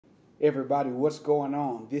Everybody, what's going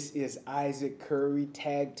on? This is Isaac Curry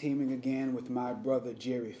tag teaming again with my brother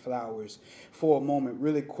Jerry Flowers. For a moment,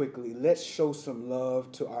 really quickly, let's show some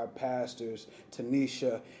love to our pastors,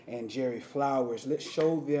 Tanisha and Jerry Flowers. Let's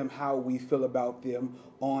show them how we feel about them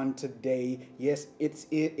on today. Yes,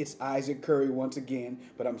 it's Isaac Curry once again,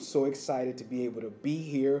 but I'm so excited to be able to be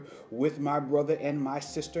here with my brother and my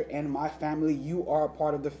sister and my family. You are a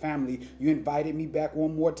part of the family. You invited me back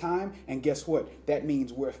one more time, and guess what? That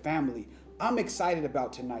means we're family. I'm excited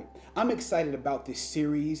about tonight. I'm excited about this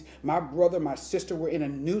series. My brother, my sister, we're in a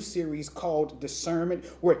new series called Discernment.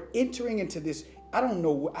 We're entering into this. I don't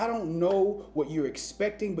know what you're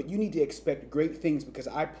expecting, but you need to expect great things, because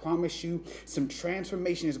I promise you some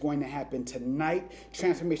transformation is going to happen tonight.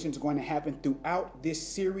 Transformation is going to happen throughout this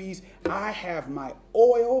series. I have my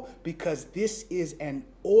oil because this is an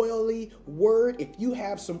oily word. If you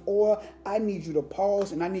have some oil, I need you to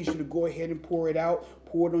pause and I need you to go ahead and pour it out.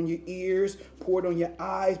 Pour it on your ears, pour it on your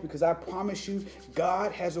eyes, because I promise you,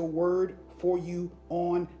 God has a word for you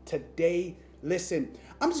on today. Listen,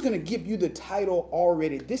 I'm just going to give you the title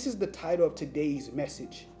already. This is the title of today's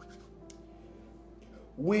message.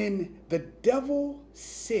 When the devil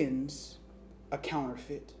sends a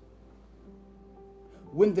counterfeit.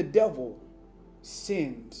 When the devil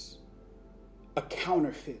sends a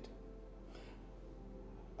counterfeit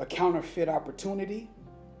opportunity,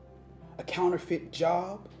 a counterfeit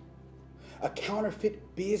job, a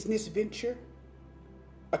counterfeit business venture,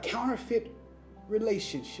 a counterfeit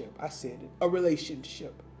relationship. I said it, a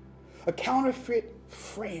relationship, a counterfeit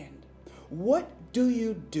friend. What do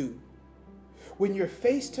you do when you're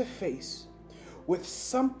face to face with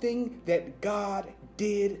something that God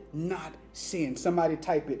did not send? Somebody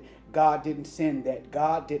type it. God didn't send that.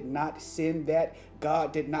 God did not send that.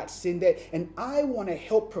 God did not send that. And I want to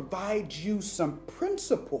help provide you some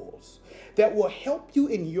principles that will help you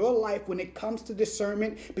in your life when it comes to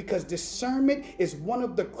discernment, because discernment is one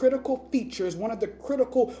of the critical features, one of the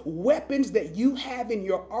critical weapons that you have in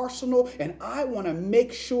your arsenal. And I want to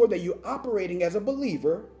make sure that you're operating as a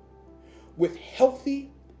believer with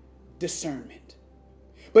healthy discernment.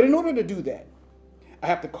 But in order to do that, I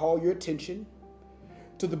have to call your attention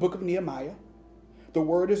to the book of Nehemiah. The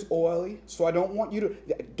word is oily, so I don't want you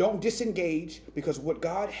to, don't disengage, because what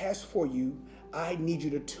God has for you, I need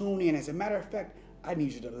you to tune in. As a matter of fact, I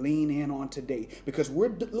need you to lean in on today, because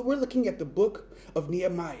we're looking at the book of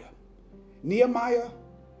Nehemiah. Nehemiah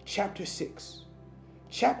chapter 6.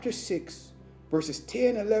 Chapter 6, verses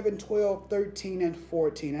 10, 11, 12, 13, and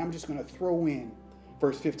 14. And I'm just going to throw in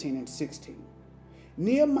verse 15 and 16.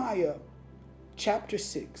 Nehemiah chapter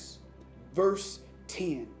 6, verse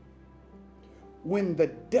 10. When the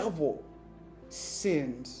devil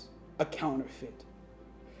sends a counterfeit.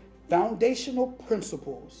 Foundational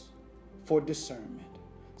principles for discernment.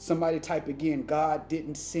 Somebody type again, God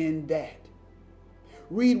didn't send that.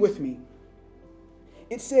 Read with me.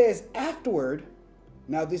 It says, afterward,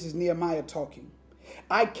 now this is Nehemiah talking,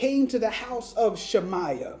 I came to the house of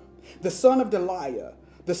Shemaiah, the son of Deliah,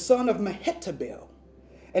 the son of Mehetabel.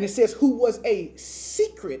 And it says, who was a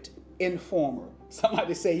secret informer.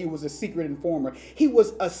 Somebody say he was a secret informer. He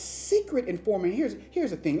was a secret informer. Here's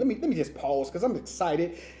the thing. Let me just pause, because I'm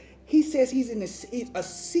excited. He says he's a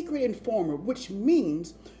secret informer, which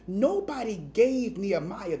means nobody gave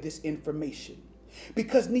Nehemiah this information.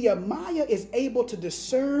 Because Nehemiah is able to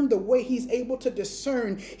discern the way he's able to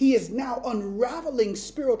discern, he is now unraveling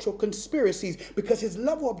spiritual conspiracies, because his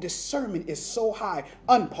level of discernment is so high.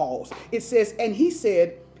 Unpause. It says, and he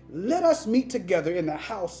said, let us meet together in the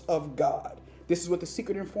house of God. This is what the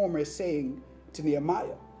secret informer is saying to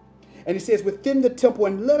Nehemiah. And it says, within the temple,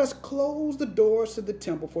 and let us close the doors to the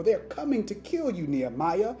temple, for they're coming to kill you,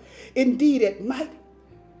 Nehemiah. Indeed, at night,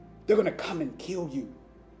 they're going to come and kill you.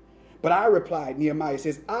 But I replied, Nehemiah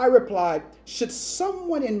says, I replied, should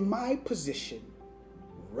someone in my position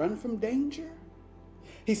run from danger?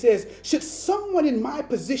 He says, should someone in my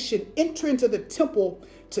position enter into the temple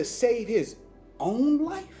to save his own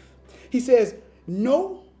life? He says,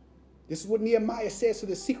 no. This is what Nehemiah says to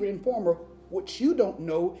the secret informer. What you don't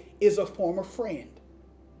know is a former friend.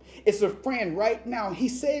 It's a friend right now.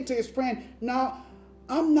 He's saying to his friend, no,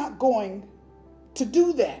 I'm not going to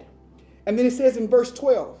do that. And then it says in verse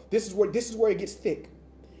 12, this is where it gets thick.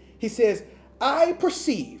 He says, I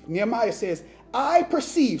perceive. Nehemiah says, I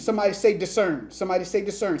perceive. Somebody say discern. Somebody say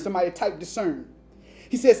discern. Somebody type discern.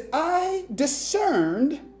 He says, I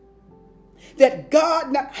discerned that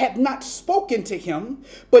God had not spoken to him,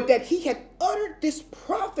 but that he had uttered this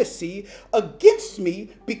prophecy against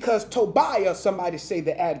me because Tobiah, somebody say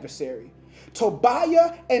the adversary,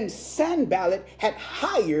 Tobiah and Sanballat had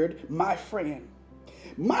hired my friend.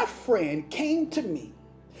 My friend came to me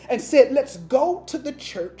and said, let's go to the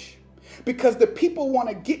church because the people want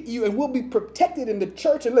to get you and we'll be protected in the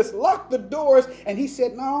church, and let's lock the doors. And he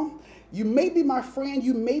said, no, you may be my friend.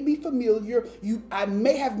 You may be familiar. I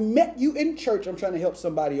may have met you in church. I'm trying to help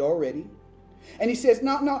somebody already. And he says,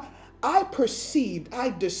 no, I perceived, I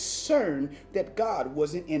discerned that God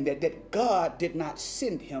wasn't in that God did not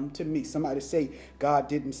send him to me. Somebody say, God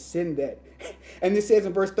didn't send that. And it says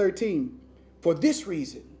in verse 13, for this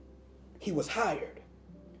reason, he was hired,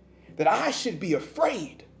 that I should be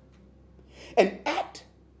afraid and act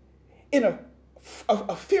in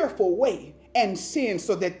a fearful way and sin,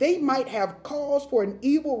 so that they might have cause for an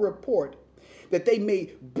evil report that they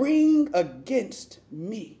may bring against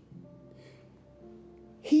me.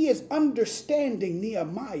 He is understanding,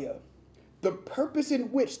 Nehemiah, the purpose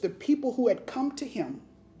in which the people who had come to him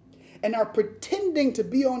and are pretending to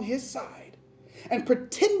be on his side and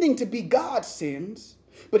pretending to be God's sins,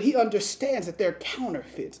 but he understands that they're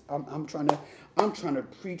counterfeits. I'm trying to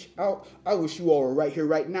preach out. I wish you all were right here,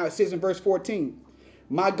 right now. It says in verse 14,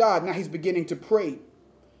 my God, now he's beginning to pray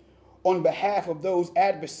on behalf of those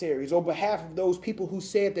adversaries, on behalf of those people who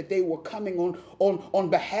said that they were coming on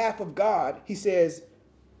behalf of God. He says,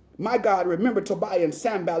 my God, remember Tobiah and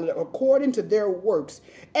Sanballat according to their works,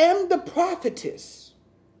 and the prophetess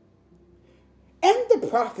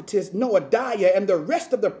Noadiah and the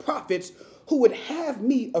rest of the prophets who would have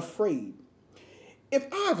me afraid. If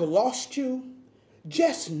I've lost you,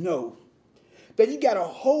 just know that you got a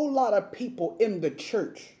whole lot of people in the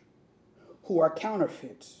church who are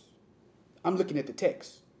counterfeits. I'm looking at the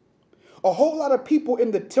text. A whole lot of people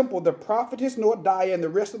in the temple, the prophetess Noadiah and the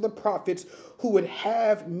rest of the prophets who would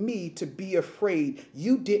have me to be afraid.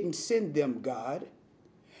 You didn't send them, God.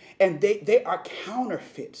 And they are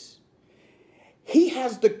counterfeits. He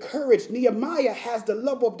has the courage. Nehemiah has the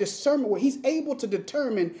level of discernment where he's able to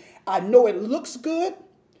determine, I know it looks good.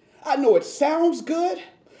 I know it sounds good,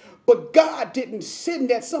 but God didn't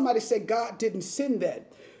send that. Somebody said God didn't send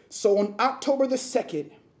that. So on October the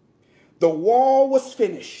 2nd, the wall was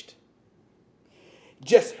finished.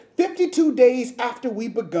 Just 52 days after we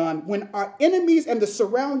begun, when our enemies and the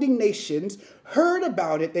surrounding nations heard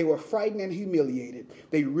about it, they were frightened and humiliated.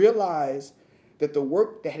 They realized that the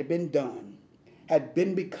work that had been done had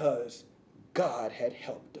been because God had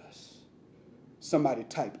helped us. Somebody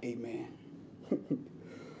type amen.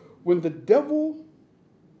 When the devil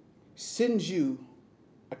sends you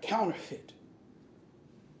a counterfeit,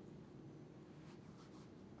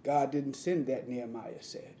 God didn't send that, Nehemiah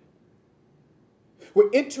said. We're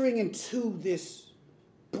entering into this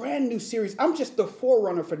brand new series. I'm just the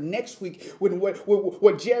forerunner for next week when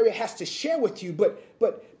what Jerry has to share with you. But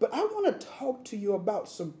I want to talk to you about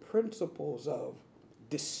some principles of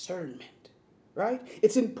discernment, right?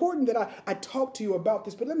 It's important that I talk to you about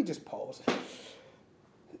this, but let me just pause.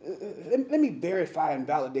 Let me verify and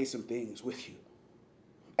validate some things with you.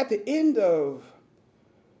 At the end of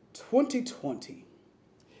 2020,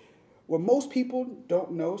 what most people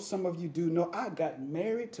don't know, some of you do know, I got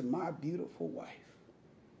married to my beautiful wife.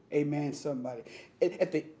 Amen, somebody.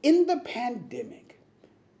 At the end of the pandemic,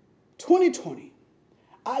 2020,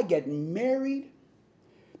 I got married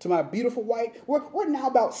to my beautiful wife. We're now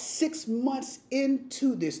about 6 months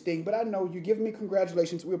into this thing, but I know you're giving me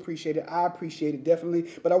congratulations. We appreciate it. I appreciate it,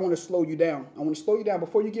 definitely. But I want to slow you down. I want to slow you down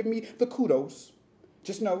before you give me the kudos.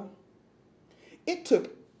 Just know, it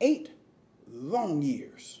took 8 long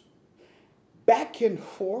years. Back and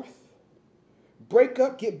forth, break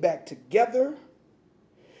up, get back together,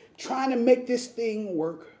 trying to make this thing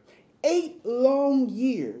work. 8 long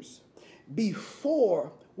years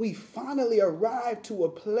before we finally arrived to a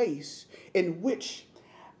place in which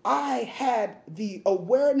I had the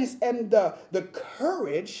awareness and the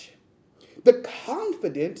courage, the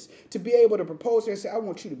confidence to be able to propose her and say, I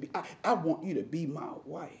want you to be my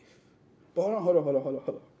wife. But hold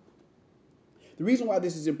on. The reason why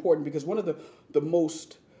this is important, because one of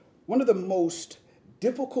the most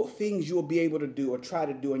difficult things you'll be able to do or try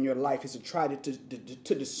to do in your life is to try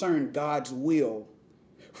to discern God's will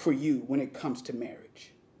for you when it comes to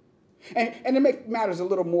marriage. And to make matters a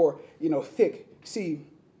little more, thick, see,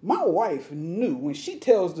 my wife knew when she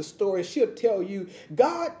tells the story, she'll tell you,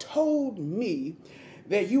 God told me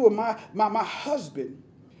that you were my husband.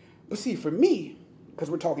 But see, for me, because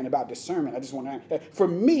we're talking about discernment, I just want to, for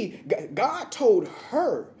me, God told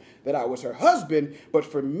her that I was her husband, but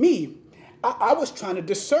for me, I was trying to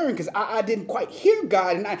discern because I didn't quite hear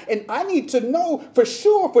God. And I need to know for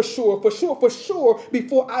sure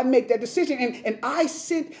before I make that decision. And I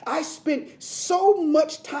spent so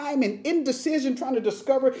much time in indecision trying to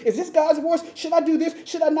discover, is this God's voice? Should I do this?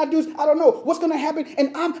 Should I not do this? I don't know. What's going to happen?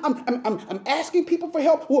 And I'm asking people for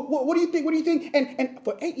help. What do you think? What do you think? And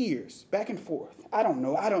for 8 years, back and forth. I don't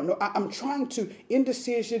know. I'm trying to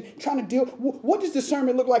indecision, trying to deal. What does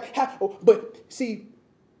discernment look like? But see,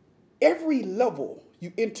 every level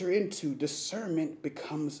you enter into, discernment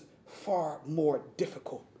becomes far more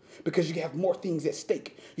difficult because you have more things at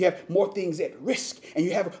stake. You have more things at risk, and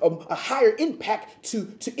you have a higher impact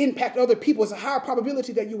to impact other people. It's a higher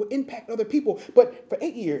probability that you will impact other people. But for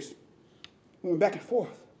 8 years, we went back and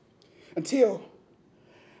forth until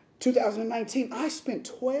 2019. I spent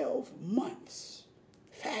 12 months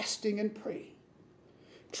fasting and praying,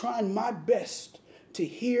 trying my best to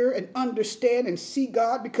hear and understand and see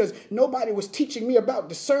God, because nobody was teaching me about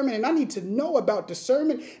discernment, and I need to know about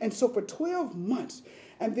discernment. And so for 12 months,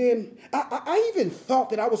 and then I even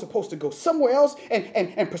thought that I was supposed to go somewhere else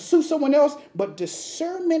and pursue someone else, but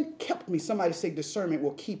discernment kept me. Somebody say discernment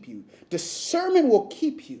will keep you. Discernment will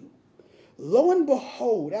keep you. Lo and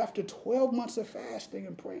behold, after 12 months of fasting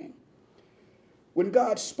and praying, when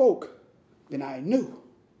God spoke, then I knew.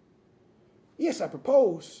 Yes, I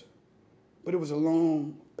proposed, but it was a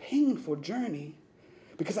long, painful journey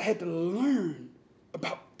because I had to learn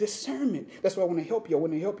about discernment. That's why I want to help you. I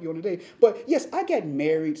want to help you on today. But yes, I got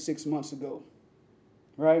married 6 months ago,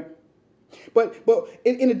 right? But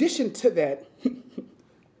in addition to that,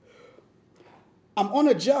 I'm on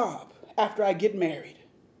a job after I get married.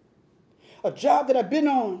 A job that I've been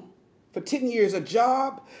on for 10 years, a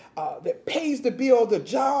job that pays the bill, the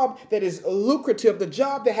job that is lucrative, the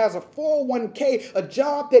job that has a 401k, a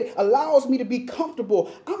job that allows me to be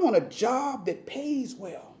comfortable. I'm on a job that pays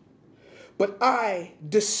well. But I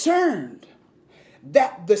discerned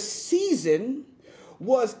that the season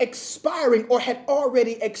was expiring or had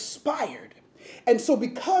already expired. And so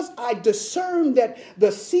because I discerned that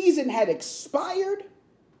the season had expired,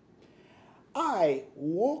 I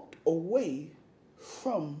walked away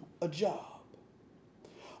from a job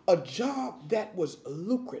that was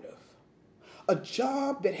lucrative, a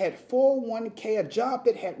job that had 401k, a job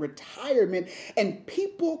that had retirement, and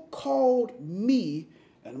people called me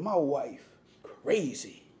and my wife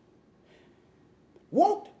crazy.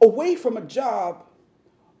 Walked away from a job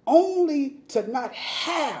only to not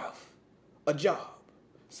have a job.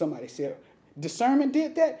 Somebody said, discernment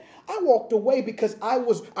did that? I walked away because I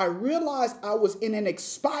realized I was in an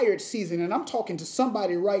expired season. And I'm talking to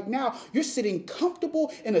somebody right now. You're sitting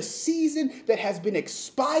comfortable in a season that has been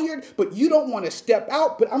expired, but you don't want to step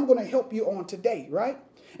out. But I'm going to help you on today, right?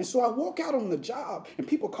 And so I walk out on the job, and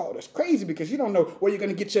people call us crazy because you don't know where you're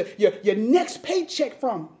going to get your next paycheck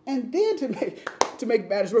from. And then to make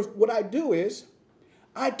matters worse, what I do is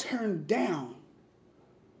I turn down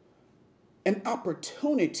an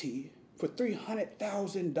opportunity for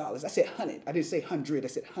 $300,000. I said 100. I didn't say 100. I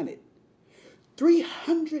said 100.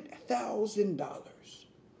 $300,000.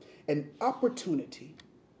 An opportunity.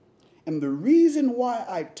 And the reason why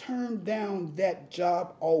I turned down that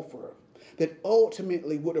job offer that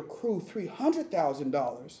ultimately would accrue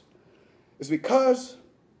 $300,000 is because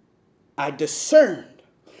I discerned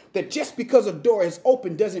that just because a door is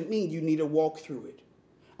open doesn't mean you need to walk through it.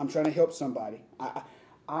 I'm trying to help somebody.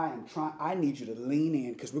 I need you to lean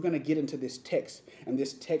in because we're going to get into this text, and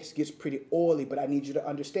this text gets pretty oily, but I need you to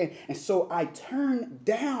understand. And so I turned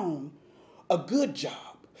down a good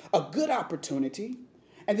job, a good opportunity.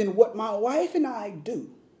 And then what my wife and I do,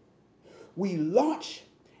 we launch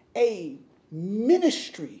a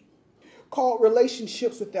ministry called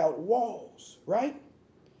Relationships Without Walls, right?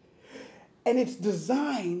 And it's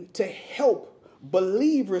designed to help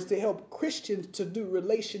believers, to help Christians to do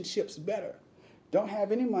relationships better. Don't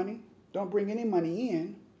have any money, don't bring any money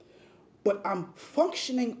in, but I'm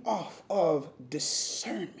functioning off of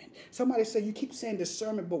discernment. Somebody say, you keep saying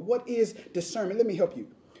discernment, but what is discernment? Let me help you.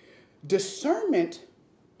 Discernment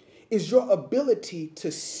is your ability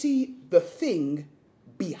to see the thing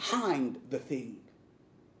behind the thing.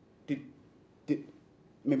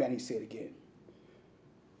 Maybe I need to say it again.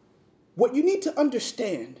 What you need to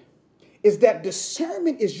understand is that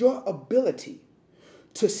discernment is your ability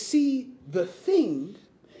to see the thing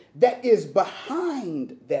that is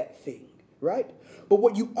behind that thing, right? But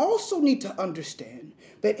what you also need to understand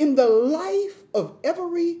that in the life of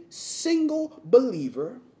every single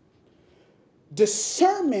believer,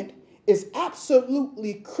 discernment is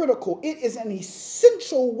absolutely critical. It is an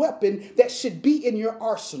essential weapon that should be in your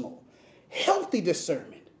arsenal. Healthy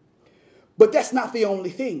discernment. But that's not the only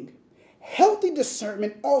thing. healthy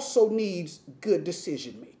discernment also needs good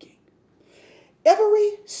decision making.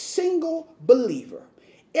 Every single believer,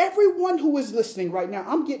 everyone who is listening right now,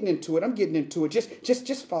 I'm getting into it.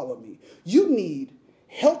 Just follow me. You need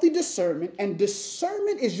healthy discernment, and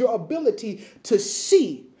discernment is your ability to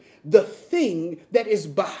see the thing that is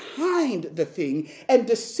behind the thing. And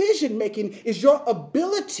decision making is your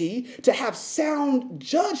ability to have sound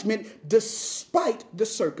judgment despite the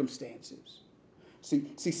circumstances.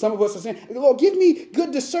 See, some of us are saying, Lord, give me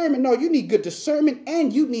good discernment. No, you need good discernment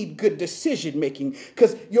and you need good decision making,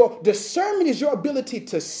 because your discernment is your ability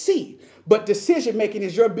to see, but decision making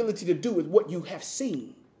is your ability to do with what you have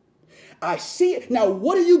seen. I see it. Now,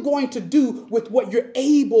 what are you going to do with what you're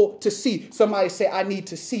able to see? Somebody say, I need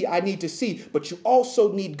to see, but you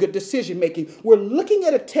also need good decision making. We're looking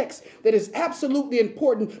at a text that is absolutely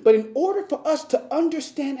important, but in order for us to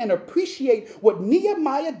understand and appreciate what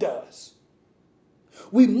Nehemiah does,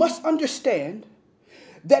 we must understand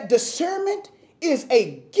that discernment is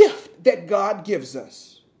a gift that God gives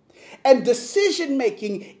us, and decision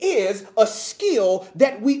making is a skill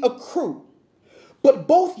that we accrue. But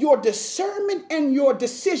both your discernment and your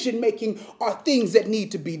decision making are things that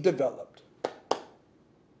need to be developed.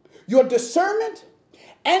 Your discernment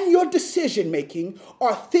and your decision making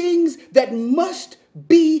are things that must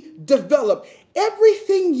be developed.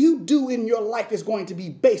 Everything you do in your life is going to be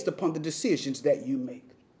based upon the decisions that you make.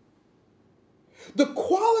 The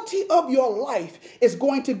quality of your life is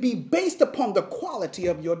going to be based upon the quality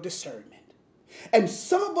of your discernment. And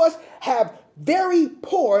some of us have very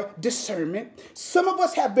poor discernment. Some of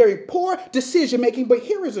us have very poor decision making. But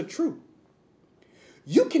here is a truth.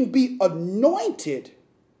 You can be anointed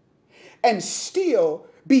and still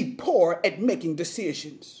be poor at making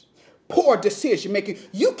decisions. Poor decision making.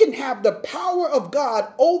 You can have the power of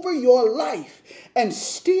God over your life and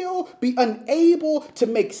still be unable to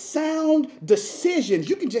make sound decisions.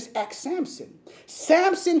 You can just ask Samson.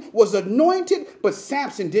 Samson was anointed, but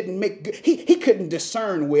Samson didn't make good. He couldn't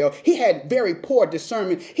discern well. He had very poor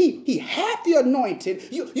discernment. He had the anointed.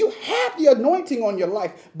 You have the anointing on your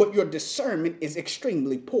life, but your discernment is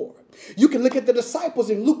extremely poor. You can look at the disciples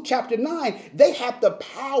in Luke chapter 9. They had the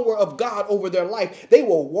power of God over their life. They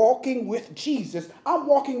were walking with Jesus. I'm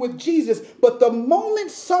walking with Jesus. But the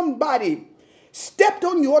moment somebody stepped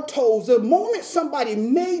on your toes, the moment somebody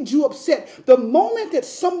made you upset, the moment that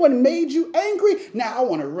someone made you angry, now I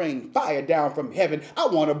want to rain fire down from heaven. I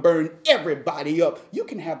want to burn everybody up. You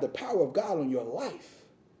can have the power of God on your life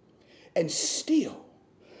and still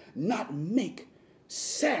not make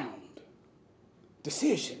sound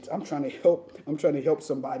decisions. I'm trying to help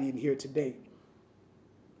somebody in here today.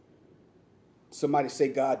 Somebody say,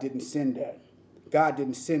 God didn't send that. God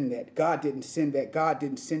didn't send that. God didn't send that. God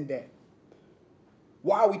didn't send that.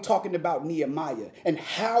 Why are we talking about Nehemiah? And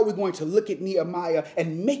how are we going to look at Nehemiah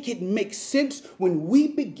and make it make sense when we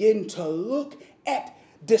begin to look at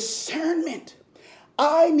discernment?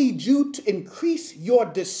 I need you to increase your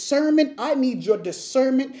discernment. I need your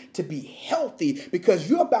discernment to be healthy, because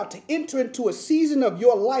you're about to enter into a season of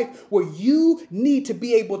your life where you need to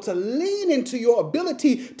be able to lean into your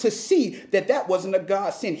ability to see that that wasn't a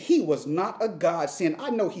God sin. He was not a God sin. I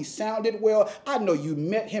know he sounded well. I know you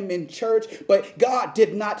met him in church, but God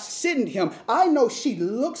did not send him. I know she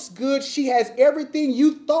looks good. She has everything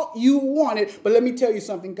you thought you wanted. But let me tell you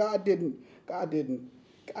something. God didn't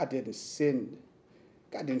send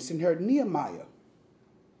her. Nehemiah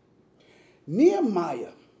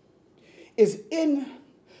is in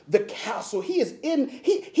the castle. He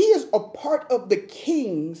is a part of the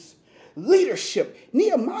king's leadership.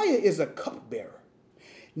 Nehemiah is a cupbearer.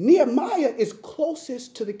 Nehemiah is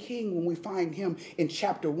closest to the king when we find him in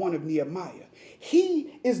chapter 1 of Nehemiah.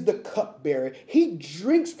 He is the cupbearer. He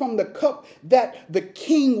drinks from the cup that the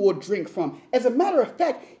king will drink from. As a matter of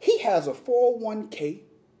fact, he has a 401k.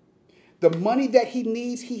 The money that he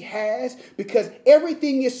needs, he has, because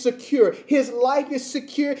everything is secure. His life is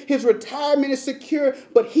secure. His retirement is secure.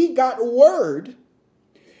 But he got word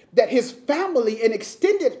that his family and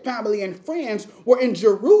extended family and friends were in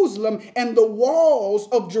Jerusalem, and the walls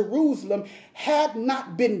of Jerusalem had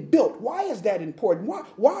not been built. Why is that important?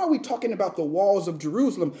 Why are we talking about the walls of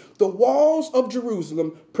Jerusalem? The walls of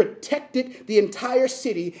Jerusalem protected the entire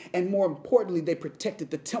city, and more importantly, they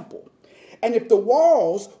protected the temple. And if the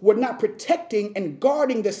walls were not protecting and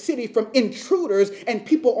guarding the city from intruders and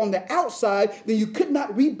people on the outside, then you could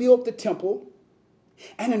not rebuild the temple.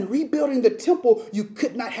 And in rebuilding the temple, you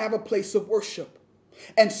could not have a place of worship.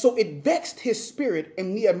 And so it vexed his spirit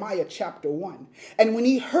in Nehemiah chapter 1. And when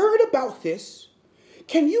he heard about this,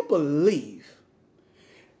 can you believe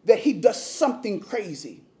that he does something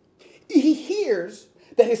crazy? He hears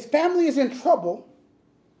that his family is in trouble,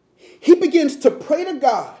 he begins to pray to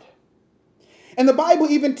God. And the Bible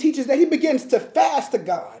even teaches that he begins to fast to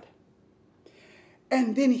God.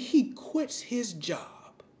 And then he quits his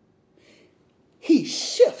job. He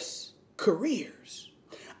shifts careers.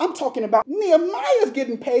 I'm talking about Nehemiah's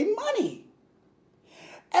getting paid money.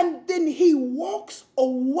 And then he walks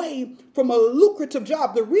away from a lucrative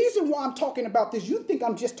job. The reason why I'm talking about this, you think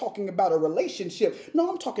I'm just talking about a relationship. No,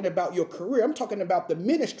 I'm talking about your career. I'm talking about the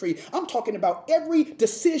ministry. I'm talking about every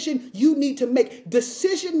decision you need to make.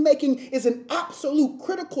 Decision making is an absolute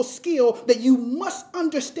critical skill that you must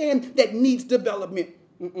understand that needs development.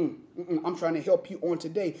 I'm trying to help you on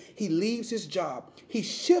today. He leaves his job. He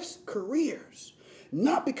shifts careers,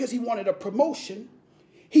 not because he wanted a promotion.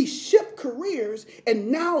 He shifted careers, and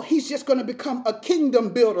now he's just going to become a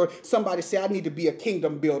kingdom builder. Somebody say, I need to be a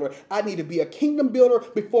kingdom builder. I need to be a kingdom builder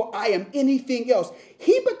before I am anything else.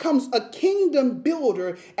 He becomes a kingdom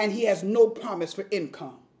builder, and he has no promise for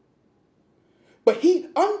income. But he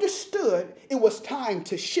understood it was time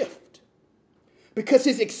to shift because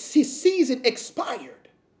his season expired.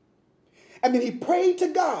 And then he prayed to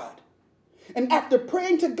God. And after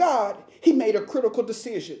praying to God, he made a critical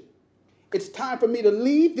decision. It's time for me to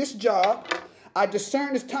leave this job. I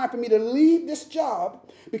discern it's time for me to leave this job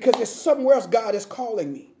because there's somewhere else God is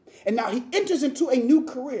calling me. And now he enters into a new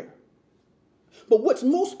career. But what's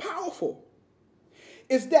most powerful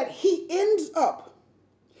is that he ends up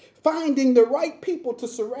finding the right people to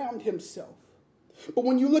surround himself. But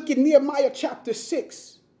when you look at Nehemiah chapter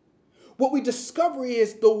 6, what we discover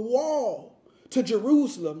is the wall to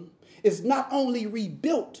Jerusalem is not only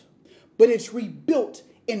rebuilt, but it's rebuilt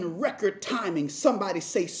in record timing. Somebody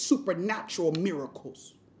say supernatural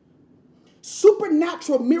miracles.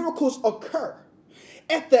 Supernatural miracles occur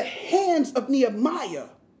at the hands of Nehemiah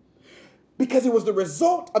because it was the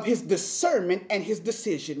result of his discernment and his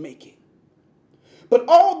decision making. But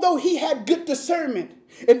although he had good discernment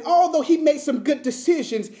and although he made some good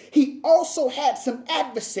decisions, he also had some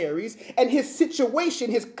adversaries, and his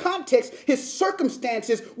situation, his context, his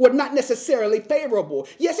circumstances were not necessarily favorable.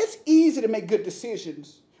 Yes, it's easy to make good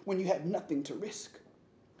decisions when you have nothing to risk.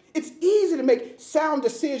 It's easy to make sound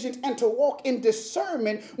decisions and to walk in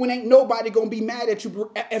discernment when ain't nobody going to be mad at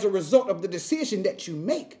you as a result of the decision that you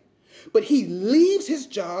make. But he leaves his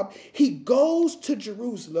job, he goes to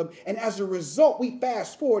Jerusalem, and as a result, we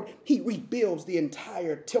fast forward, he rebuilds the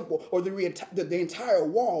entire temple or the entire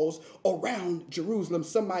walls around Jerusalem.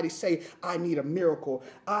 Somebody say, I need a miracle.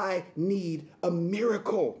 I need a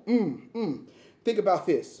miracle. Think about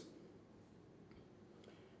this.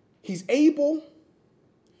 He's able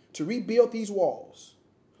to rebuild these walls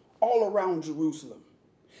all around Jerusalem.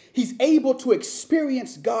 He's able to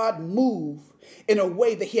experience God move in a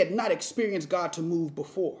way that he had not experienced God to move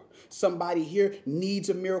before. Somebody here needs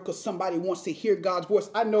a miracle. Somebody wants to hear God's voice.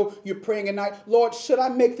 I know you're praying at night. Lord, should I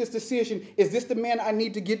make this decision? Is this the man I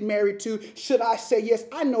need to get married to? Should I say yes?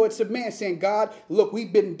 I know it's a man saying, God, look,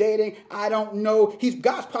 we've been dating. I don't know.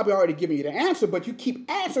 God's probably already given you the answer, but you keep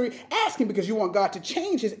asking because you want God to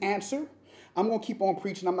change his answer. I'm going to keep on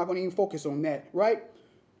preaching. I'm not going to even focus on that, right?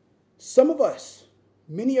 Some of us,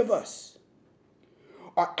 many of us,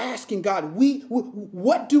 are asking God,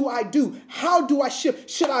 what do I do? How do I shift?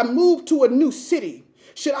 Should I move to a new city?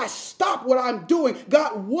 Should I stop what I'm doing?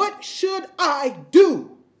 God, what should I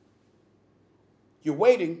do? You're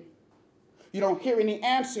waiting. You don't hear any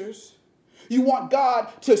answers. You want God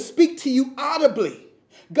to speak to you audibly.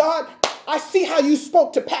 God, I see how you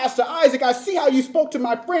spoke to Pastor Isaac. I see how you spoke to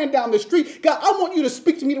my friend down the street. God, I want you to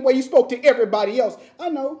speak to me the way you spoke to everybody else. I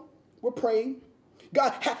know. We're praying.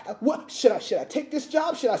 God, what should I take this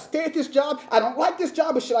job? Should I stay at this job? I don't like this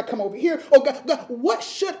job, but should I come over here? Oh, God, what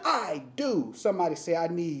should I do? Somebody say, I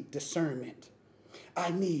need discernment.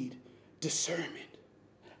 I need discernment.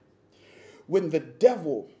 When the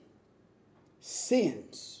devil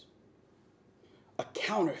sends a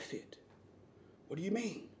counterfeit, what do you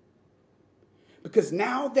mean? Because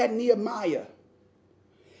now that Nehemiah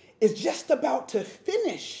is just about to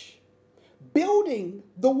finish building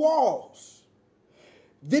the walls,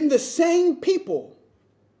 then the same people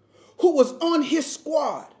who was on his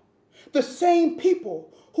squad, the same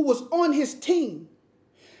people who was on his team,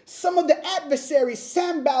 some of the adversaries,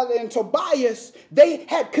 Sanballat and Tobias, they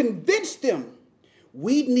had convinced them,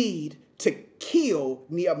 we need to kill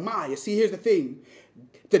Nehemiah. See, here's the thing.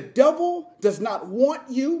 The devil does not want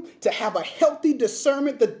you to have a healthy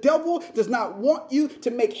discernment. The devil does not want you to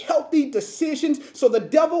make healthy decisions. So the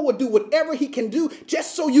devil will do whatever he can do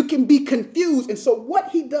just so you can be confused. And so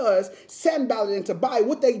what he does, Sanballat and Tobiah,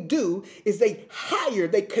 what they do is they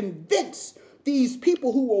convince these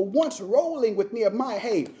people who were once rolling with Nehemiah,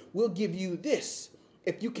 hey, we'll give you this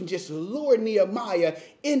if you can just lure Nehemiah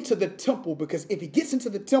into the temple, because if he gets into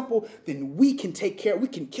the temple, then we can kill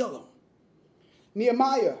him.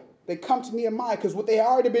 Nehemiah, they come to Nehemiah because what they had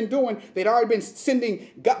already been doing, they'd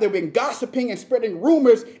been gossiping and spreading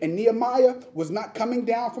rumors, and Nehemiah was not coming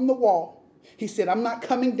down from the wall. He said, I'm not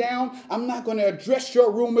coming down. I'm not going to address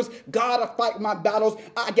your rumors. God will fight my battles.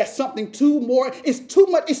 I got something more. It's too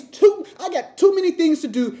much. I got too many things to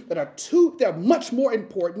do that are much more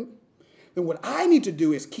important than what I need to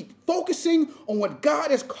do is keep focusing on what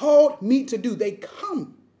God has called me to do. They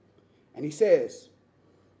come and he says,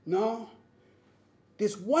 no,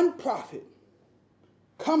 this one prophet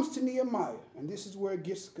comes to Nehemiah, and this is where it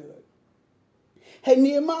gets good. Hey,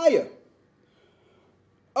 Nehemiah,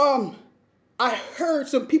 I heard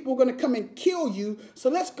some people are going to come and kill you, so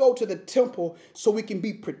let's go to the temple so we can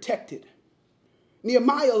be protected.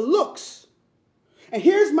 Nehemiah looks, and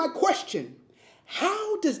here's my question.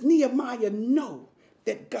 How does Nehemiah know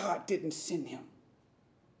that God didn't send him?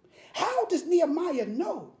 How does Nehemiah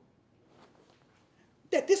know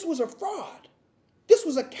that this was a fraud? This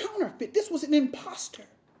was a counterfeit. This was an imposter.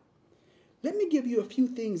 Let me give you a few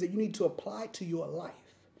things that you need to apply to your life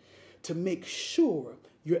to make sure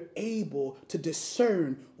you're able to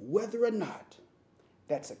discern whether or not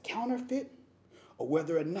that's a counterfeit or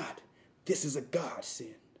whether or not this is a God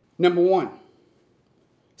sin. Number one,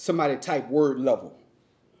 somebody type word level.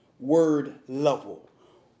 Word level.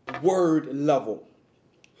 Word level.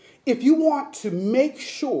 If you want to make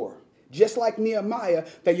sure, just like Nehemiah,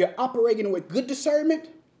 that you're operating with good discernment,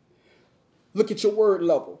 look at your word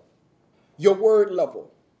level. Your word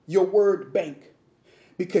level. Your word bank.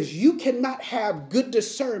 Because you cannot have good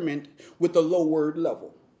discernment with a low word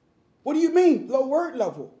level. What do you mean, low word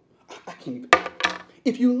level? I can't even.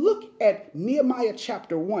 If you look at Nehemiah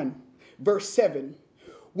chapter 1, verse 7,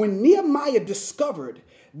 when Nehemiah discovered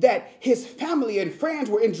that his family and friends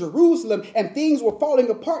were in Jerusalem and things were falling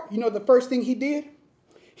apart, you know the first thing he did?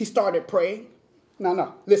 He started praying.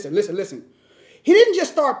 No, listen. He didn't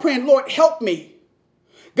just start praying, Lord, help me.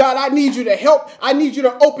 God, I need you to help. I need you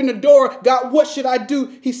to open the door. God, what should I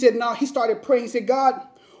do? He said, no, he started praying. He said, God,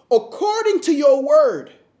 according to your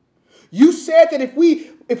word, you said that if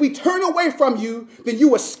we turn away from you, then you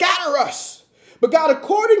will scatter us. But God,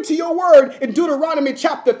 according to your word in Deuteronomy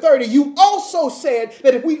chapter 30, you also said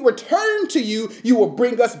that if we return to you, you will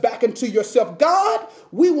bring us back into yourself. God,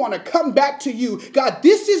 we want to come back to you. God,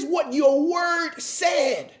 this is what your word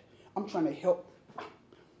said. I'm trying to help.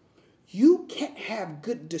 You can't have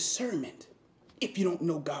good discernment if you don't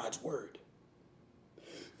know God's word.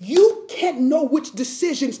 You can't know which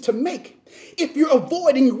decisions to make if you're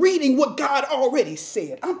avoiding reading what God already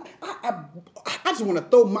said. I just want to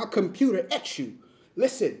throw my computer at you.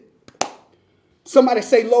 Listen, somebody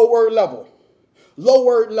say low word level. Low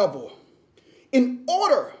word level. In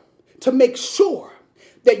order to make sure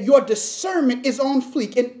that your discernment is on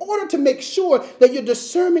fleek, in order to make sure that your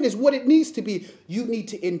discernment is what it needs to be, you need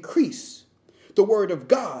to increase the word of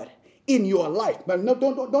God in your life. But no,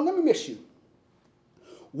 don't let me miss you.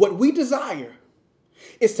 What we desire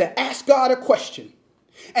is to ask God a question,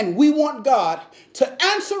 and we want God to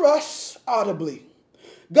answer us audibly.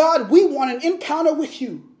 God, we want an encounter with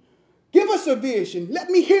you. Give us a vision. Let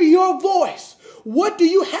me hear your voice. What do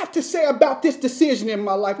you have to say about this decision in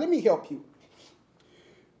my life? Let me help you.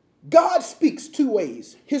 God speaks two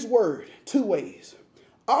ways. His word, two ways.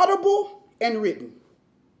 Audible and written.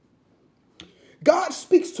 God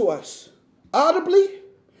speaks to us audibly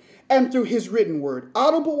and through his written word.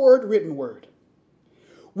 Audible word, written word.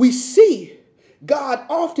 We see God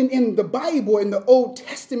often in the Bible, in the Old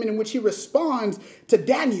Testament, in which he responds to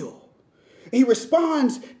Daniel. He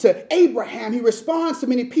responds to Abraham. He responds to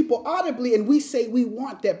many people audibly, and we say we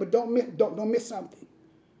want that, but don't miss something.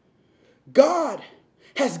 God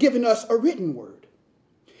has given us a written word.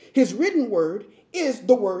 His written word is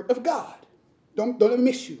the word of God. Don't let me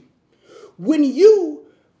miss you. When you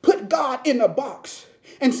put God in a box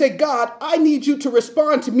and say, God, I need you to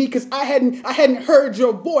respond to me because I hadn't heard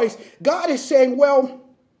your voice, God is saying, well,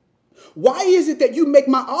 why is it that you make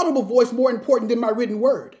my audible voice more important than my written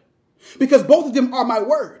word? Because both of them are my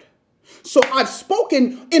word. So I've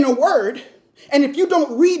spoken in a word, and if you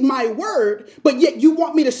don't read my word, but yet you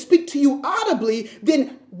want me to speak to you audibly,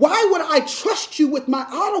 then why would I trust you with my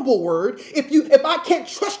audible word if I can't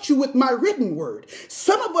trust you with my written word?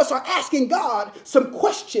 Some of us are asking God some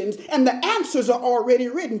questions and the answers are already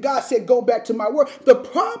written. God said, go back to my word. The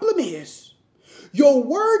problem is your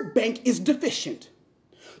word bank is deficient.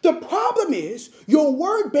 The problem is your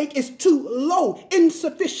word bank is too low,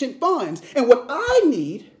 insufficient funds. And what I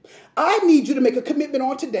I need you to make a commitment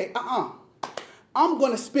on today. I'm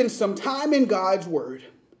going to spend some time in God's word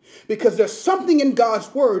because there's something in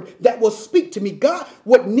God's word that will speak to me. God,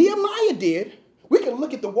 what Nehemiah did, we can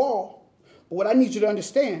look at the wall, but what I need you to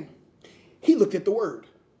understand, he looked at the word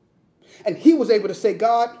and he was able to say,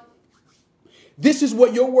 God, this is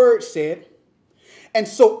what your word said. And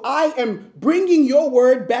so I am bringing your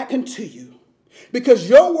word back unto you because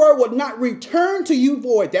your word will not return to you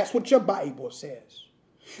void. That's what your Bible says.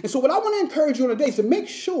 And so what I want to encourage you on today is to make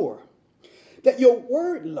sure that your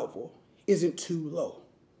word level isn't too low.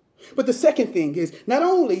 But the second thing is not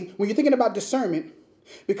only when you're thinking about discernment,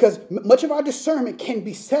 because much of our discernment can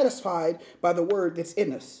be satisfied by the word that's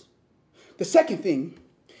in us. The second thing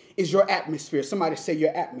is your atmosphere. Somebody say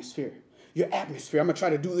your atmosphere. Your atmosphere. I'm going to try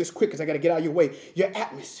to do this quick because I got to get out of your way. Your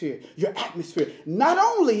atmosphere. Your atmosphere. Not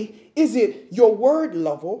only is it your word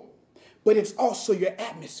level, but it's also your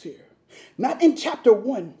atmosphere. Not in chapter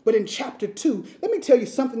 1, but in chapter 2. Let me tell you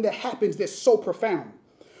something that happens that's so profound.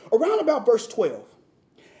 Around about verse 12.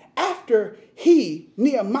 After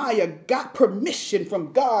Nehemiah, got permission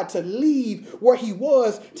from God to leave where he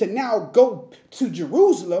was to now go to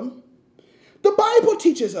Jerusalem, the Bible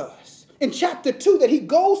teaches us in chapter 2 that he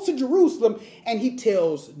goes to Jerusalem and he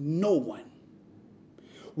tells no one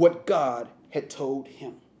what God had told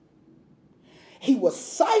him. He was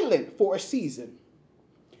silent for a season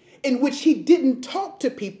in which he didn't talk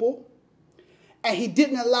to people and he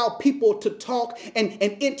didn't allow people to talk and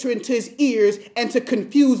enter into his ears and to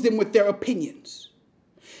confuse them with their opinions.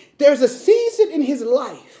 There's a season in his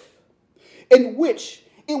life in which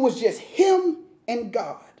it was just him and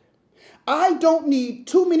God. I don't need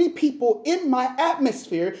too many people in my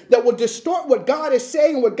atmosphere that will distort what God is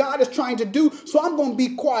saying and what God is trying to do. So I'm going to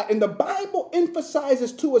be quiet. And the Bible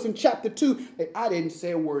emphasizes to us in chapter 2 that I didn't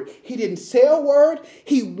say a word. He didn't say a word.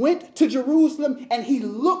 He went to Jerusalem and he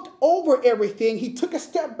looked over everything. He took a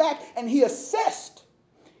step back and he assessed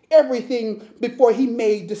everything before he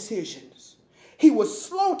made decisions. He was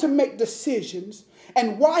slow to make decisions.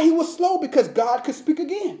 And why he was slow? Because God could speak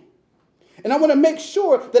again. And I want to make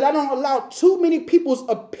sure that I don't allow too many people's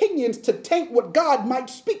opinions to taint what God might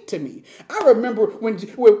speak to me. I remember when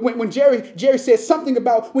Jerry said something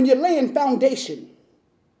about when you're laying foundation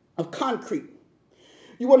of concrete,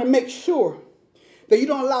 you want to make sure that you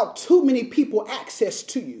don't allow too many people access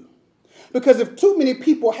to you. Because if too many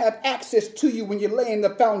people have access to you when you're laying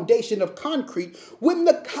the foundation of concrete, when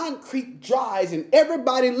the concrete dries and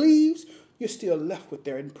everybody leaves, you're still left with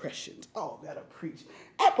their impressions. Oh, that'll preach.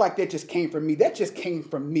 Act like that just came from me. That just came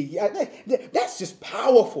from me. That's just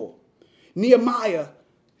powerful. Nehemiah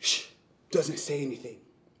doesn't say anything.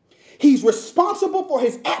 He's responsible for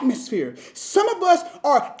his atmosphere. Some of us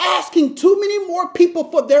are asking too many more people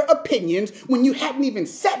for their opinions when you haven't even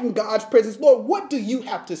sat in God's presence. Lord, what do you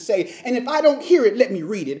have to say? And if I don't hear it, let me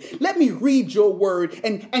read it. Let me read your word.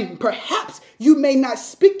 And perhaps you may not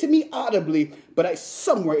speak to me audibly, but it's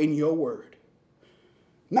somewhere in your word.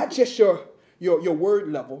 Not just your word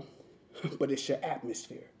level, but it's your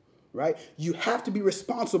atmosphere, right? You have to be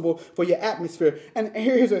responsible for your atmosphere. And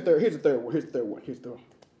here's the third one.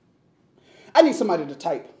 I need somebody to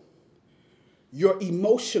type your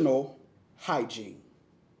emotional hygiene.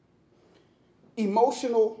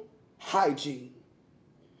 Emotional hygiene.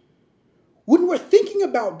 When we're thinking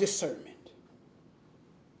about discernment,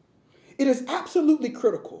 it is absolutely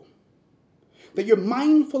critical that you're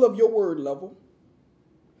mindful of your word level.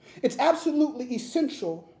 It's absolutely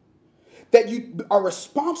essential that you are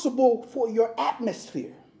responsible for your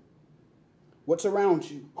atmosphere. What's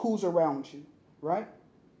around you? Who's around you, right?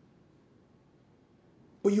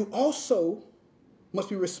 But you also must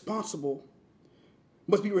be responsible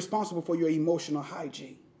for your emotional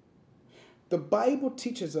hygiene. The Bible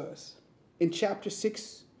teaches us in chapter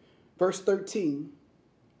 6, verse 13,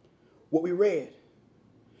 what we read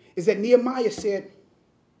is that Nehemiah said,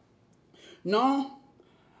 no,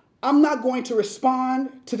 I'm not going to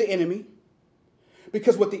respond to the enemy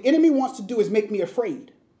because what the enemy wants to do is make me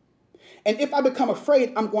afraid. And if I become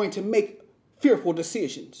afraid, I'm going to make fearful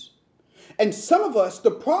decisions. And some of us,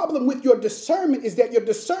 the problem with your discernment is that your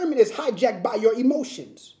discernment is hijacked by your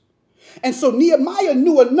emotions. And so Nehemiah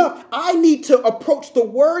knew enough. I need to approach the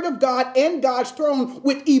word of God and God's throne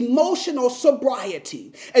with emotional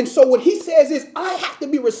sobriety. And so what he says is, I have to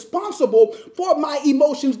be responsible for my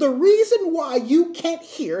emotions. The reason why you can't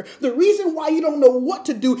hear, the reason why you don't know what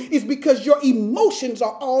to do is because your emotions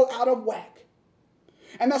are all out of whack.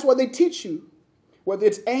 And that's why they teach you, whether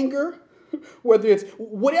it's anger, whether it's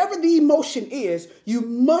whatever the emotion is, you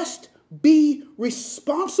must be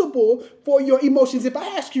responsible for your emotions. If I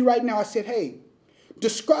ask you right now, I said, hey,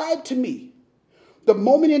 describe to me The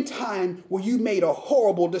moment in time where you made a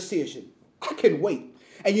horrible decision. I can wait.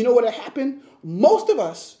 And you know what happened? Most of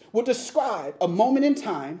us will describe a moment in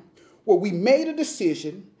time where we made a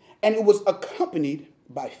decision and it was accompanied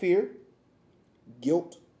by fear,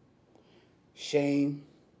 guilt, shame,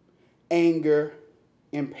 anger,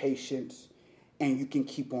 impatience, and you can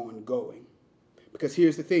keep on going. Because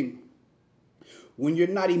here's the thing. When you're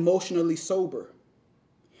not emotionally sober,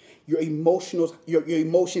 your emotions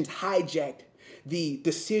hijack the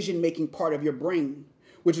decision-making part of your brain,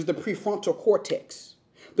 which is the prefrontal cortex.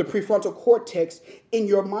 The prefrontal cortex in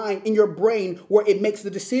your mind, in your brain, where it makes the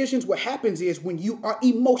decisions. What happens is when you are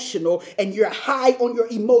emotional and you're high on your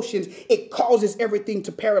emotions, it causes everything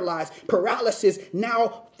to paralyze. Paralysis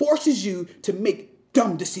now forces you to make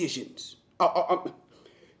dumb decisions.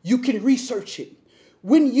 You can research it.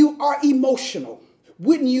 When you are emotional,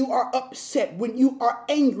 when you are upset, when you are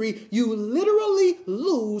angry, you literally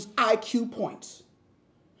lose IQ points.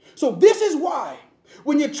 So this is why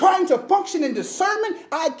when you're trying to function in discernment,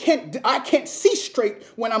 I can't see straight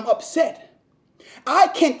when I'm upset. I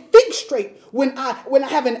can't think straight when I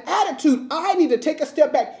have an attitude. I need to take a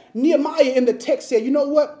step back. Nehemiah in the text said, you know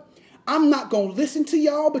what? I'm not going to listen to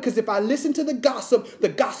y'all, because if I listen to the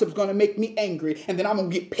gossip's going to make me angry, and then I'm going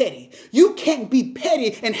to get petty. You can't be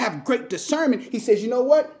petty and have great discernment. He says, you know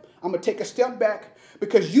what? I'm going to take a step back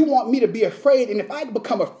because you want me to be afraid. And if I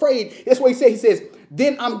become afraid, that's what he said. He says,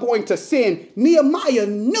 then I'm going to sin. Nehemiah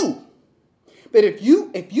knew that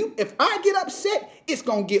if I get upset, it's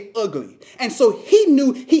going to get ugly. And so he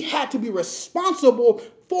knew he had to be responsible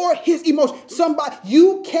for his emotions.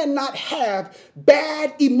 You cannot have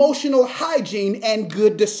bad emotional hygiene and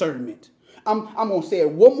good discernment. I'm going to say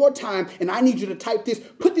it one more time, and I need you to type this,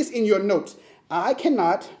 put this in your notes. I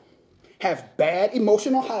cannot have bad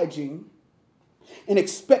emotional hygiene and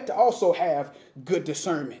expect to also have good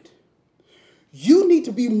discernment. You need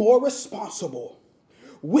to be more responsible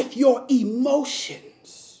with your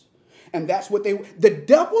emotions. And that's what the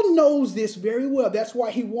devil knows this very well. That's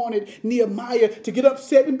why he wanted Nehemiah to get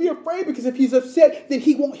upset and be afraid, because if he's upset, then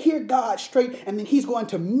he won't hear God straight, and then he's going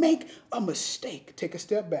to make a mistake. Take a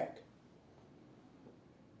step back.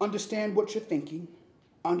 Understand what you're thinking.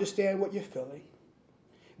 Understand what you're feeling.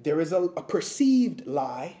 There is a perceived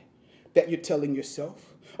lie that you're telling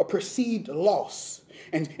yourself, a perceived loss.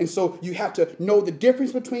 And so you have to know the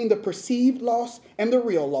difference between the perceived loss and the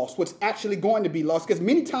real loss, what's actually going to be lost. Because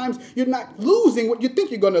many times you're not losing what you think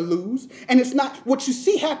you're going to lose. And it's not what you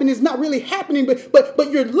see happen is not really happening,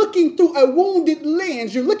 but you're looking through a wounded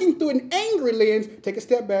lens. You're looking through an angry lens. Take a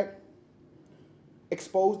step back.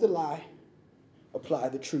 Expose the lie. Apply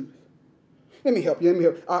the truth. Let me help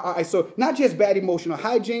you. All right, so not just bad emotional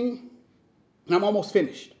hygiene. And I'm almost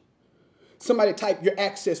finished. Somebody type your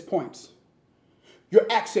access points. Your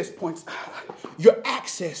access points. Your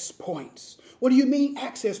access points. What do you mean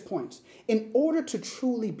access points? In order to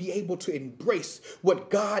truly be able to embrace what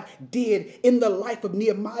God did in the life of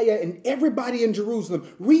Nehemiah and everybody in Jerusalem,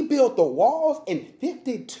 rebuild the walls in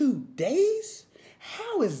 52 days?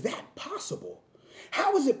 How is that possible?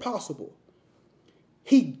 How is it possible?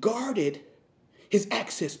 He guarded his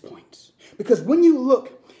access points. Because when you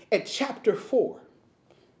look at chapter 4,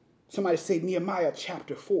 somebody say Nehemiah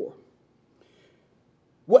chapter 4.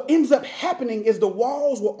 What ends up happening is the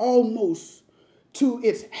walls were almost to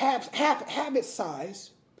its half its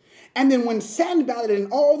size. And then when Sanballat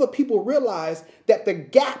and all the people realized that the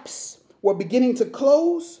gaps were beginning to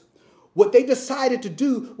close, what they decided to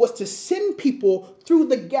do was to send people through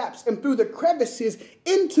the gaps and through the crevices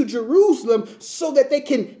into Jerusalem so that they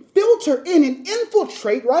can filter in and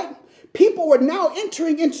infiltrate, right? People were now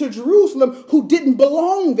entering into Jerusalem who didn't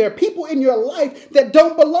belong there. People in your life that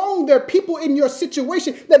don't belong there. People in your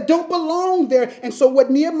situation that don't belong there. And so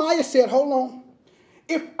what Nehemiah said, hold on.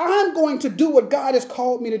 If I'm going to do what God has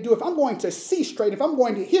called me to do, if I'm going to see straight, if I'm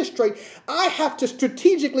going to hear straight, I have to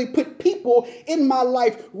strategically put people in my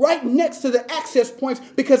life right next to the access points,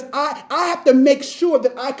 because I have to make sure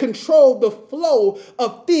that I control the flow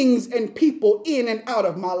of things and people in and out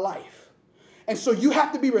of my life. And so you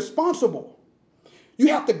have to be responsible. You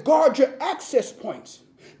have to guard your access points,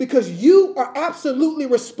 because you are absolutely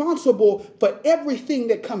responsible for everything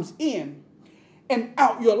that comes in and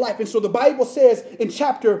out your life. And so the Bible says in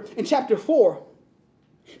chapter 4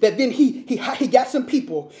 that then he got some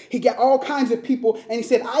people. He got all kinds of people, and he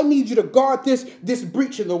said, I need you to guard this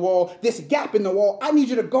breach in the wall, this gap in the wall. I need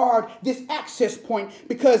you to guard this access point,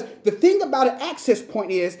 because the thing about an access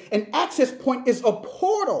point is a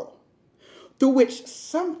portal through which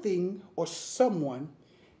something or someone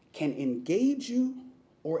can engage you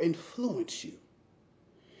or influence you.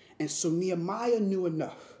 And so Nehemiah knew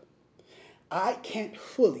enough. I can't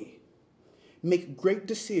fully make great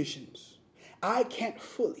decisions. I can't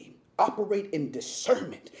fully operate in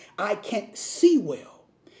discernment. I can't see well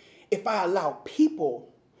if I allow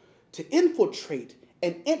people to infiltrate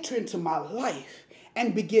and enter into my life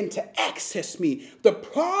and begin to access me. The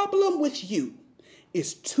problem with you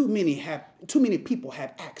is too many people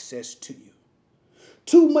have access to you.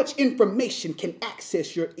 Too much information can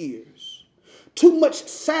access your ears. Too much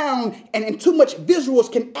sound and too much visuals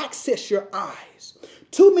can access your eyes.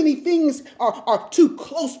 Too many things are too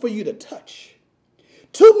close for you to touch.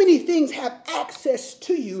 Too many things have access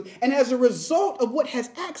to you, and as a result of what has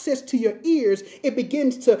access to your ears, it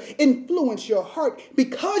begins to influence your heart.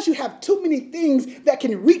 Because you have too many things that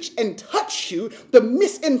can reach and touch you, the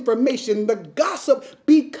misinformation, the gossip,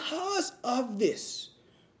 because of this,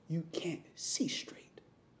 you can't see straight.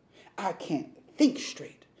 I can't think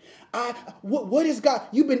straight. What is God?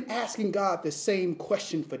 You've been asking God the same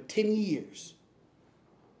question for 10 years.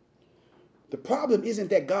 The problem isn't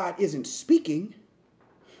that God isn't speaking.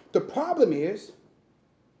 The problem is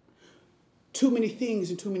too many things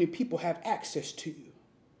and too many people have access to you.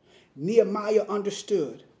 Nehemiah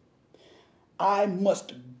understood, I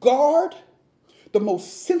must guard the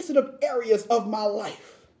most sensitive areas of my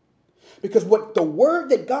life, because what the word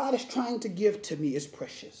that God is trying to give to me is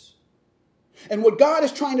precious. And what God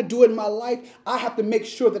is trying to do in my life, I have to make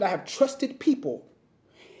sure that I have trusted people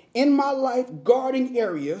in my life guarding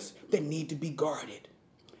areas that need to be guarded.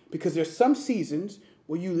 Because there's some seasons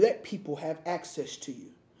where you let people have access to you.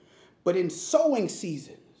 But in sowing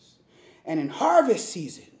seasons and in harvest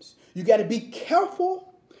seasons, you got to be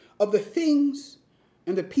careful of the things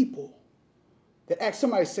and the people that act.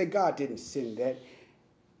 Somebody say, God didn't send that.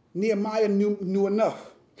 Nehemiah knew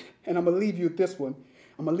enough. And I'm going to leave you with this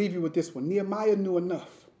one. Nehemiah knew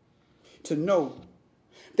enough to know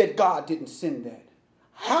that God didn't send that.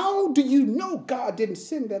 How do you know God didn't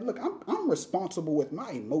send that? Look, I'm responsible with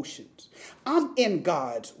my emotions. I'm in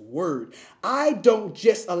God's word. I don't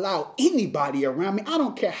just allow anybody around me. I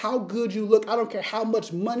don't care how good you look. I don't care how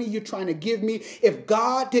much money you're trying to give me. If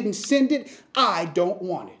God didn't send it, I don't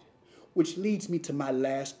want it. Which leads me to my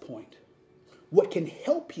last point. What can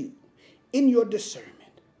help you in your discernment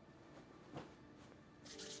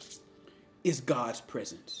is God's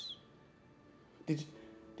presence.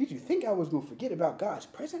 Did you think I was going to forget about God's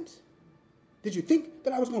presence? Did you think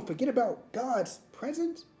that I was going to forget about God's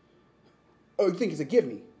presence? Or you think it's a give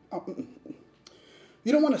me?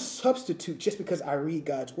 You don't want to substitute just because I read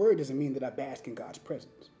God's word doesn't mean that I bask in God's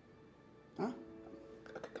presence. Huh?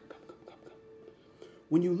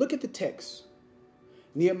 When you look at the text,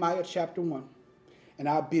 Nehemiah chapter 1, and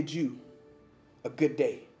I'll bid you a good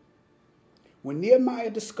day. When Nehemiah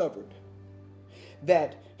discovered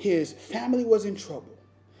that his family was in trouble,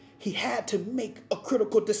 he had to make a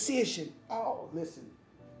critical decision. Oh, listen.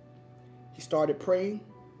 He started praying,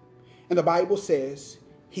 and the Bible says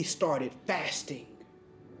he started fasting.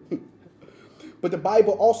 But the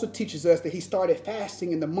Bible also teaches us that he started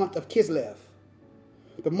fasting in the month of Kislev.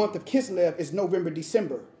 The month of Kislev is November,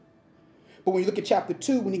 December. But when you look at chapter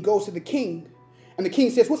 2, when he goes to the king, and the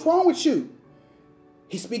king says, what's wrong with you?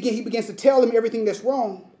 He begins to tell him everything that's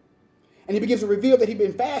wrong. And he begins to reveal that he'd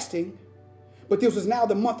been fasting. But this was now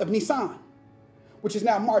the month of Nisan, which is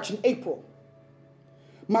now March and April.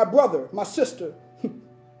 My brother, my sister,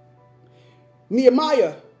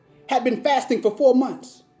 Nehemiah had been fasting for 4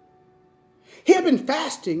 months. He had been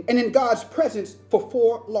fasting and in God's presence for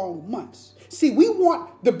 4 long months. See, we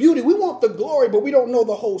want the beauty, we want the glory, but we don't know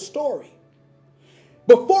the whole story.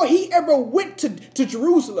 Before he ever went to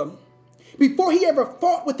Jerusalem, before he ever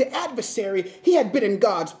fought with the adversary, he had been in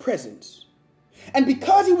God's presence. And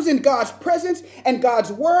because he was in God's presence and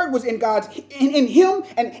God's word was in him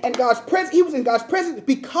and God's presence, he was in God's presence.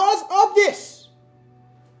 Because of this,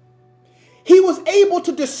 he was able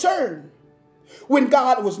to discern when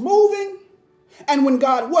God was moving and when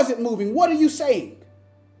God wasn't moving. What are you saying?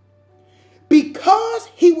 Because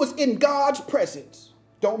he was in God's presence.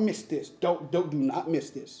 Don't miss this. Do not miss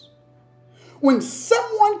this. When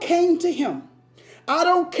someone came to him, I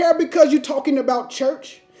don't care because you're talking about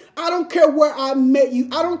church. I don't care where I met you.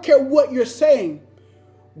 I don't care what you're saying.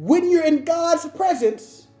 When you're in God's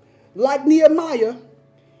presence, like Nehemiah,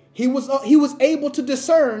 he was able to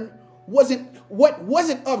discern what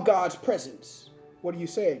wasn't of God's presence. What are you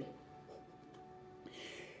saying?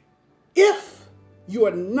 If you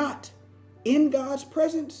are not in God's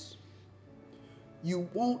presence, you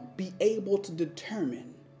won't be able to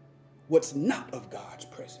determine what's not of God's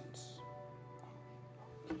presence.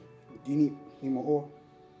 Do you need more oil?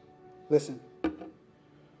 Listen.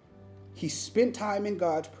 He spent time in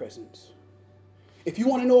God's presence. If you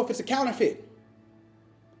want to know if it's a counterfeit,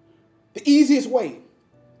 the easiest way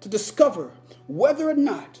to discover whether or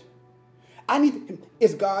not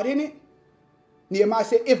is God in it? Nehemiah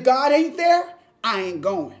said, if God ain't there, I ain't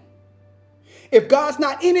going. If God's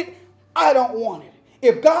not in it, I don't want it.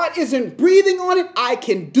 If God isn't breathing on it, I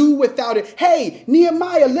can do without it. Hey,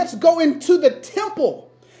 Nehemiah, let's go into the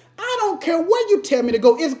temple. I don't care where you tell me to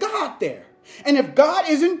go. Is God there? And if God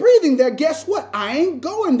isn't breathing there, guess what? I ain't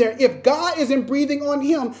going there. If God isn't breathing on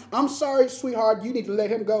him, I'm sorry, sweetheart, you need to let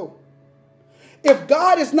him go. If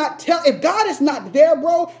God is not there,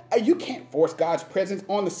 bro, you can't force God's presence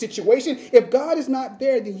on the situation. If God is not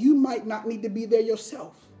there, then you might not need to be there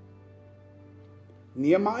yourself.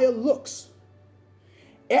 Nehemiah looks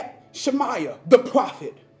at Shemaiah, the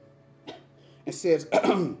prophet, and says,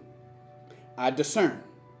 I discern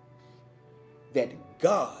that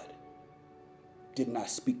God did not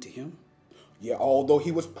speak to him. Yeah, although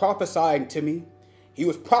he was prophesying to me, he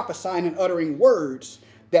was prophesying and uttering words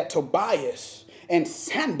that Tobias and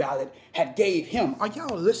Sanballat had gave him. Are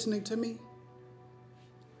y'all listening to me?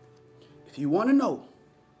 If you want to know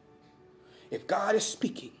if God is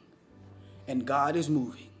speaking and God is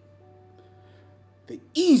moving, the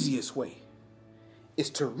easiest way is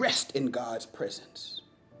to rest in God's presence.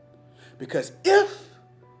 Because if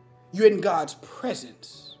you're in God's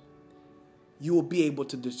presence, you will be able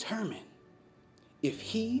to determine if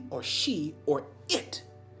he or she or it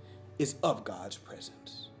is of God's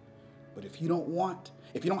presence. But if you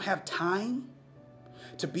don't have time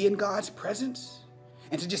to be in God's presence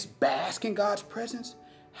and to just bask in God's presence,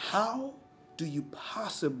 how do you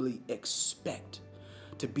possibly expect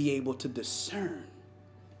to be able to discern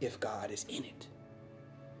if God is in it?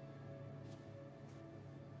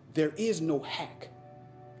 There is no hack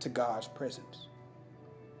to God's presence.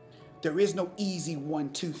 There is no easy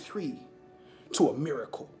 1, 2, 3 to a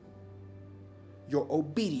miracle. Your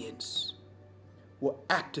obedience will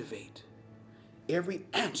activate every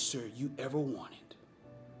answer you ever wanted.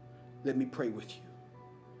 Let me pray with you.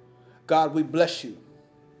 God, we bless you.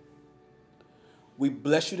 We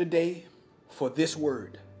bless you today for this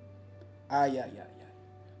word.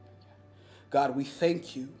 God, we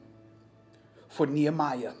thank you for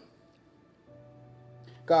Nehemiah.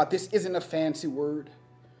 God, this isn't a fancy word.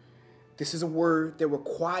 This is a word that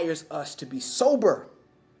requires us to be sober.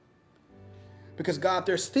 Because God,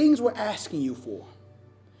 there's things we're asking you for.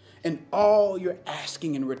 And all you're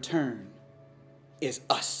asking in return is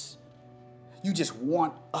us. You just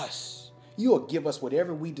want us. You will give us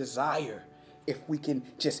whatever we desire if we can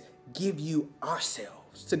just give you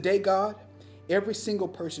ourselves. Today, God, every single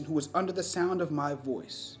person who is under the sound of my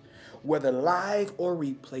voice, whether live or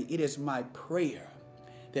replay, it is my prayer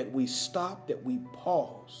that we stop, that we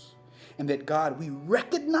pause, and that, God, we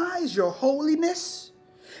recognize your holiness,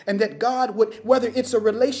 and that, God, whether it's a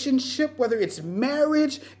relationship, whether it's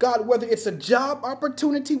marriage, God, whether it's a job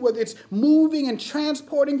opportunity, whether it's moving and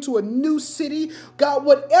transporting to a new city, God,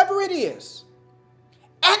 whatever it is,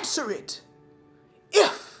 answer it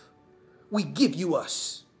if we give you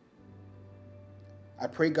us. I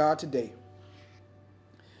pray, God, today,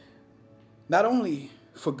 not only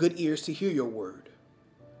for good ears to hear your word,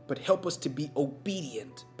 but help us to be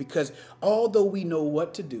obedient, because although we know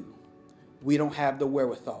what to do, we don't have the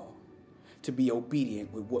wherewithal to be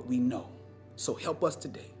obedient with what we know. So help us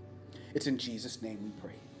today. It's in Jesus' name we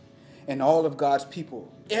pray. And all of God's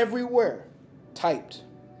people everywhere typed,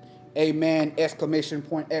 amen, exclamation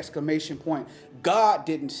point, exclamation point. God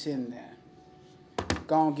didn't send that.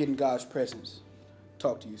 Go on, get in God's presence.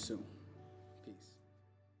 Talk to you soon.